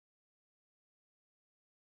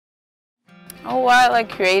Oh, I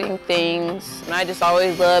like creating things. And I just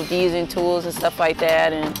always loved using tools and stuff like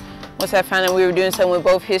that. And once I found out we were doing something with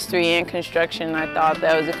both history and construction, I thought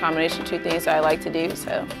that was a combination of two things I like to do.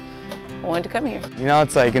 So I wanted to come here. You know,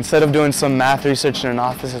 it's like instead of doing some math research in an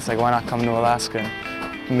office, it's like why not come to Alaska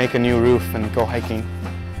and make a new roof and go hiking.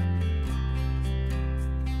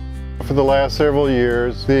 For the last several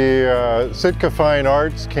years, the Sitka Fine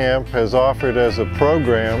Arts Camp has offered as a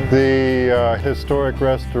program the Historic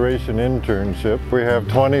Restoration Internship. We have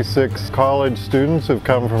 26 college students who've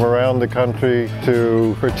come from around the country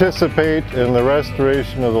to participate in the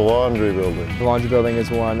restoration of the laundry building. The laundry building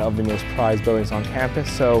is one of the most prized buildings on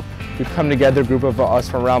campus, so we've come together, a group of us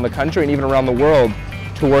from around the country and even around the world,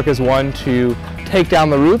 to work as one to take down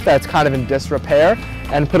the roof that's kind of in disrepair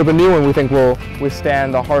and put up a new one we think will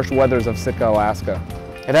withstand the harsh weathers of Sitka, Alaska.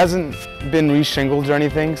 It hasn't been re-shingled or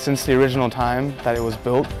anything since the original time that it was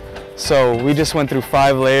built. So we just went through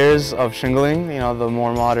 5 layers of shingling, you know, the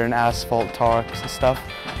more modern asphalt tar and stuff.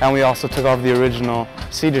 And we also took off the original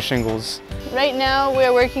cedar shingles. Right now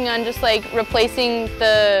we're working on just like replacing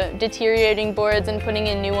the deteriorating boards and putting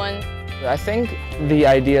in new ones. I think the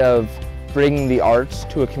idea of bringing the arts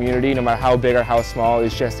to a community, no matter how big or how small,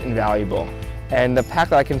 is just invaluable. And the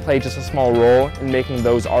fact that I can play just a small role in making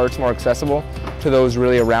those arts more accessible to those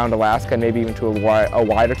really around Alaska and maybe even to a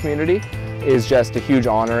wider community is just a huge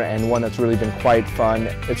honor and one that's really been quite fun.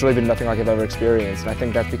 It's really been nothing like I've ever experienced, and I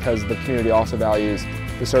think that's because the community also values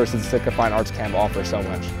the services the Sitka Fine Arts Camp offers so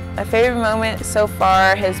much. My favorite moment so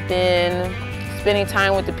far has been spending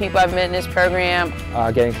time with the people I've met in this program.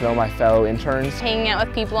 Getting to know my fellow interns. Hanging out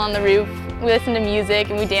with people on the roof. We listen to music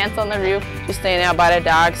and we dance on the roof. Just staying out by the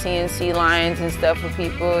dock, seeing sea lions and stuff with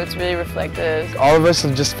people. It's really reflective. All of us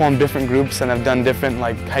have just formed different groups and have done different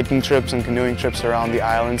like hiking trips and canoeing trips around the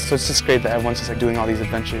islands. So it's just great that everyone's just like doing all these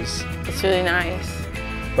adventures. It's really nice.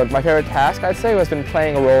 But my favorite task, I'd say, has been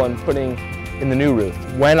playing a role in putting in the new roof.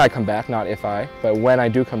 When I come back, not if I, but when I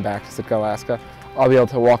do come back to Sitka, Alaska, I'll be able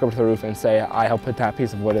to walk up to the roof and say, I helped put that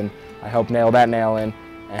piece of wood in, I helped nail that nail in,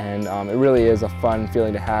 and it really is a fun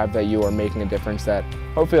feeling to have that you are making a difference that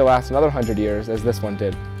hopefully will last another 100 years as this one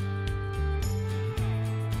did.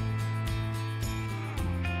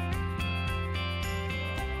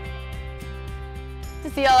 To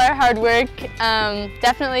see all our hard work,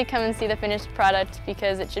 definitely come and see the finished product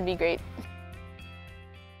because it should be great.